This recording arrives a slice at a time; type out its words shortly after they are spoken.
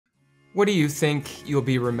What do you think you'll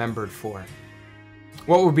be remembered for?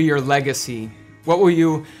 What will be your legacy? What will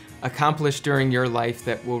you accomplish during your life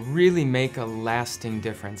that will really make a lasting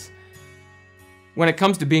difference? When it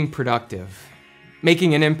comes to being productive,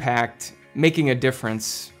 making an impact, making a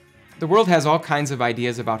difference, the world has all kinds of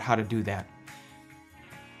ideas about how to do that.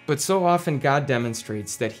 But so often God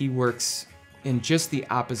demonstrates that He works in just the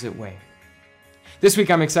opposite way. This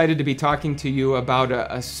week I'm excited to be talking to you about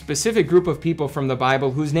a specific group of people from the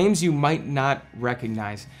Bible whose names you might not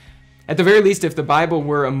recognize. At the very least, if the Bible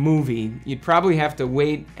were a movie, you'd probably have to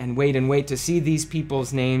wait to see these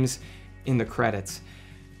people's names in the credits.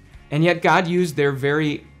 And yet God used their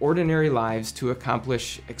very ordinary lives to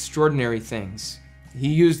accomplish extraordinary things. He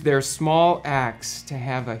used their small acts to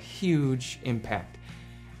have a huge impact.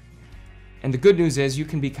 And the good news is you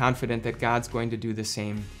can be confident that God's going to do the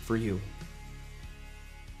same for you.